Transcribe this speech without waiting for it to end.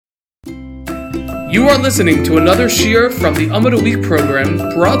You are listening to another shiur from the Amud a Week program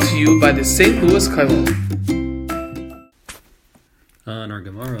brought to you by the St. Louis Kollel. In our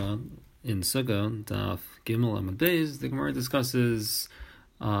Gemara in Sukkah, Daf Gimel Amud Beis, the Gemara discusses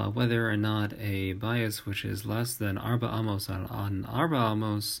whether or not a bias which is less than Arba Amos on Arba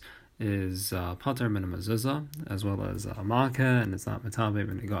Amos is Pater min Mezuza, as well as Ma'akeh, and it's not Metabe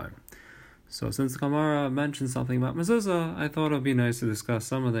min Igar. So since the Gemara mentioned something about Mezuza, I thought it would be nice to discuss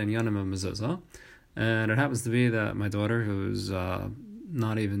some of the inyanim of Mezuza. And it happens to be that my daughter, who's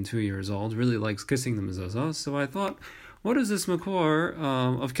not even 2 years old, really likes kissing the mezuzah. So I thought, what is this makor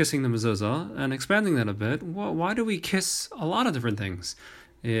of kissing the mezuzah? And expanding that a bit, why do we kiss a lot of different things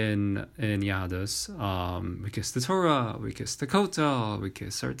in Yadus? We kiss the Torah, we kiss the Kotel, we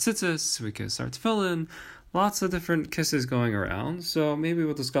kiss our tzitzis, we kiss our tefillin, lots of different kisses going around. So maybe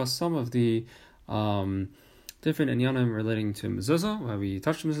we'll discuss some of the different inyanim relating to mezuzah, why we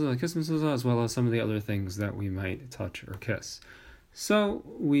touch mezuzah, kiss mezuzah, as well as some of the other things that we might touch or kiss. So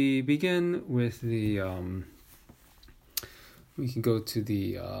we begin with the. We can go to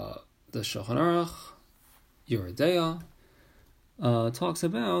the Shulchan Aruch, Yoredeya, talks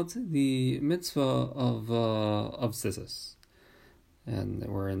about the mitzvah of tzitzis, and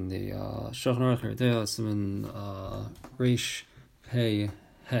we're in the Shulchan Aruch Yoredeya, Siman Reish Hey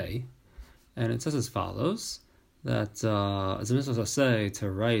Hey, and it says as follows. That as a mitzvah say to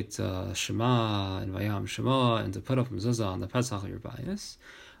write Shema and Vayam Shema and to put up mezuzah on the Pesach of your bias,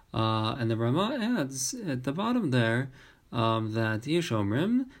 and the Rama adds at the bottom there that Yesh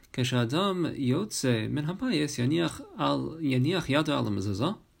Omrim Keshadam Yotze Min Habayis Yaniach Yado Al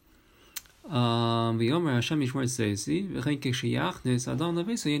Mezuzah V'Yomer Hashem Yishmor Tzeisi V'Chein Keshiyachnis Adam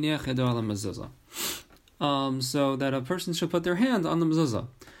Leveso Yaniach Yado Al Mezuzah. So that a person should put their hand on the mezuzah.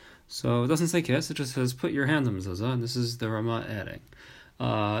 So it doesn't say kiss, it just says put your hand on mezuzah, and this is the Rama adding.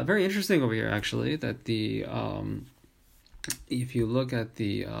 Very interesting over here, actually, that the if you look at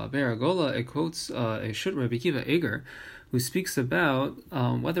the Be'er Agola, it quotes a Shut Rabbi Akiva Eger, who speaks about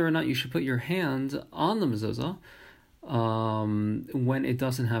whether or not you should put your hand on the mezuzah when it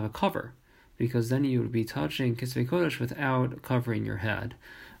doesn't have a cover, because then you would be touching Kisvei Kodesh without covering your head.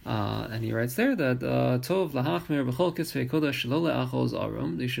 And he writes there that Tov lahachmir b'chol kisvei kodesh lo le'achol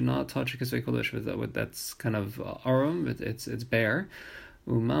arum. You should not touch a kisvei kodesh with that's kind of arum. It's bare.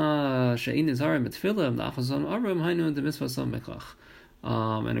 Uma she'in izarim betfilim la'achol arum hainu de mitzvah sam mekach.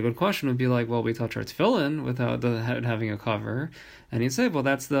 And a good question would be like, well, we touch our tefillin without the head having a cover, and he'd say, well,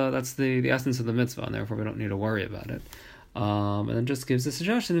 that's the essence of the mitzvah, and therefore we don't need to worry about it. And then just gives the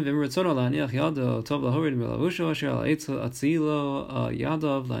suggestion of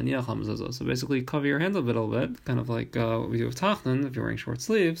so basically cover your hand a little bit, kind of like what we do with tachlin if you're wearing short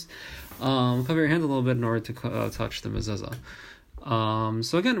sleeves. Cover your hand a little bit in order to touch the mezuzah.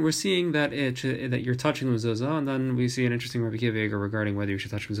 So again, we're seeing that that you're touching the mezuzah, and then we see an interesting Rabbi Akiva Eger regarding whether you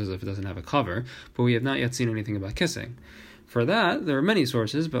should touch mezuzah if it doesn't have a cover, but we have not yet seen anything about kissing. For that, there are many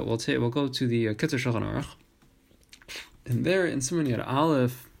sources, but we'll go to the Kitzur Shulchan Aruch. And there in Siman Yad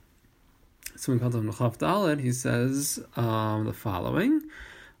Aleph, Siman Katan Chaf Daled, he says the following: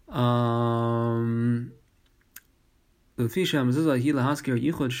 L'fisha mezuzah hi lahaskir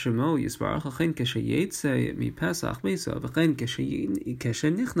yichud shemo yisbarach achen kesheyetze mi Pesach misa v'chen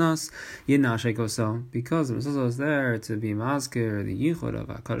keshenichnas yinashe koso. Because the mezuzah is there to be maskir the yichud of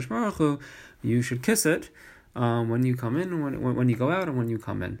HaKadosh Baruch Hu, you should kiss it when you come in, when you go out, and when you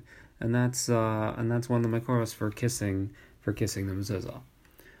come in. And that's one of the makoros for kissing the mezuzah.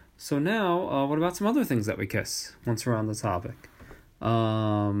 So now, what about some other things that we kiss once we're on the topic?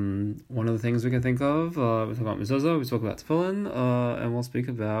 One of the things we can think of, we talk about mezuzah, we spoke about tefillin, and we'll speak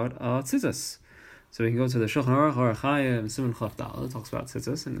about tzitzis. So we can go to the Shulchan Aruch Orach Chaim Siman Chaf Daled. It talks about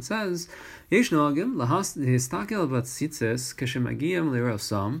tzitzis, and it says, Yesh noagim lahistakel b'tzitzis keshemagiam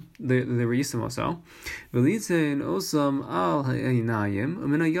le'rosam le'reisam oso v'litzen osam al ha'inayim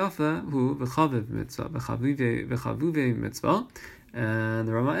u'min ha'yafa hu v'chaviv mitzvah v'chavuve mitzvah. And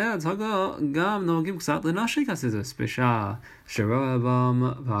the Rama adds, Haga gam noagim ksat l'nashik ha'tzitzis b'sha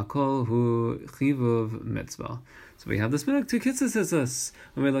shero'abam v'akol hu chivuv mitzvah. So we have this minhag to kiss tzitzis.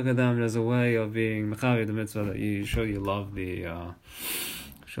 When we look at them as a way of being mechavi the mitzvah, that you show you love the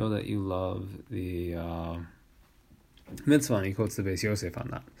mitzvah, and he quotes the Beis Yosef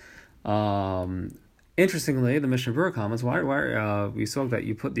on that. Interestingly, the Mishnah Berurah comments, why we saw that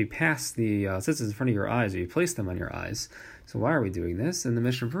you pass the tzitzis in front of your eyes, or you place them on your eyes. So why are we doing this? And the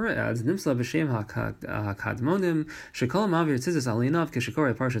Mishnah Berurah adds, Nimsla b'shem ha'kadmonim shekol mavir tzitzis alinav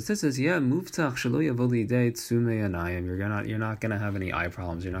keshekore parsha tzitzis muftach shelo yavo lidei tzumei anayim. You're not going to have any eye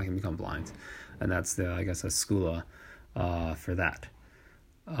problems. You're not going to become blind, and that's a skula for that.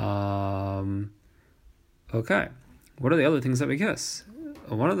 Okay, what are the other things that we kiss?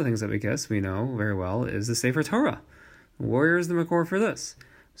 One of the things that we kiss, we know very well, is the Sefer Torah. Where is the makor for this?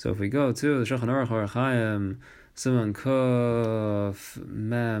 So if we go to the Shulchan Aruch Orach Chaim, Siman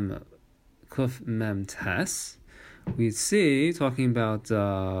Kuf Mem Tes, we see, talking about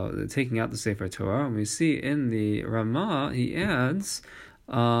taking out the Sefer Torah, and we see in the Ramah, he adds,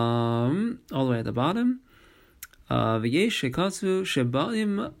 all the way at the bottom, V'yesh shekatzu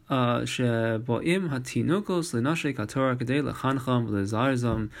shebaim hatinukos l'nashek haTorah kadei lechancham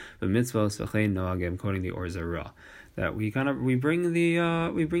v'lezarzam v'mitzvos v'chein noagim, quoting the Or Zarah, that we bring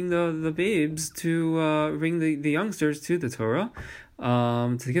the babes to bring the youngsters to the Torah,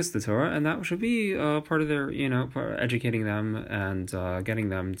 to kiss the Torah, and that should be part of their educating them and getting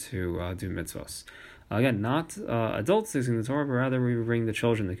them to do mitzvos. Again, not adults kissing the Torah, but rather we bring the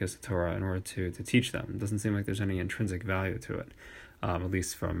children to kiss the Torah in order to teach them. It doesn't seem like there's any intrinsic value to it, at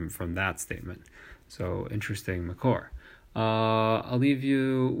least from that statement. So, interesting makor. I'll leave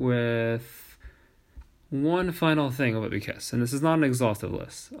you with one final thing of what we kiss, and this is not an exhaustive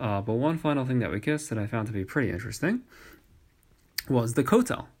list, but one final thing that we kiss that I found to be pretty interesting was the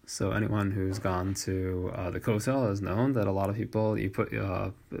kotel. So anyone who's gone to the kotel has known that a lot of people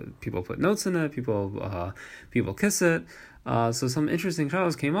people put notes in it, people kiss it. So some interesting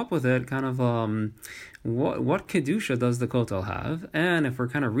shalos came up with it, kind of what kedusha does the kotel have, and if we're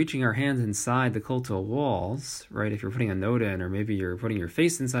kind of reaching our hands inside the kotel walls, right? If you're putting a note in, or maybe you're putting your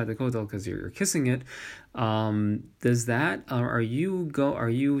face inside the kotel because you're kissing it, does that are you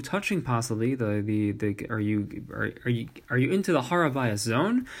touching possibly are you into the harabayas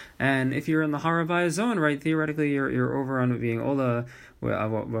zone? And if you're in the harabayas zone, right, theoretically you're over on being ola,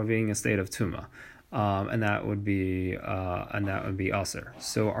 being a state of tuma. And that would be aser.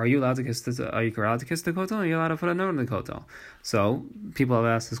 So, are you allowed to kiss the kotel? Are you allowed to put a note in the kotel? So, people have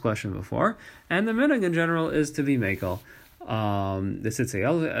asked this question before, and the minhag in general is to be mekel. The Tzitzei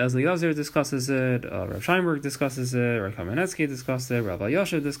Eliezer discusses it, Rav Scheinberg discusses it, Rav Kamenetsky discussed it, Rabbi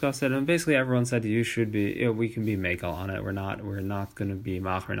Yosef discussed it, and basically everyone said we can be mekel on it. We're not going to be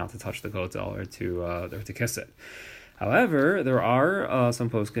macher not to touch the kotel or to kiss it. However, there are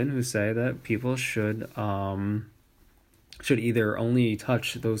some poskim who say that people should either only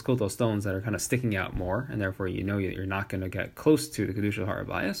touch those kotel stones that are kind of sticking out more, and therefore you're not going to get close to the kedusha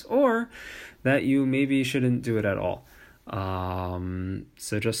harabayas, or that you maybe shouldn't do it at all.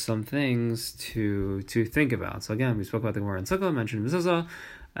 So just some things to think about. So again, we spoke about the Gemara in Sukkah, mentioned Mezuza.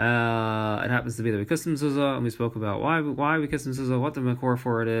 It happens to be that we kiss Mezuza, and we spoke about why we kiss Mezuza, what the makor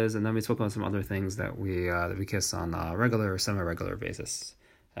for it is, and then we spoke about some other things that we kiss on a regular or semi-regular basis.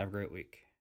 Have a great week.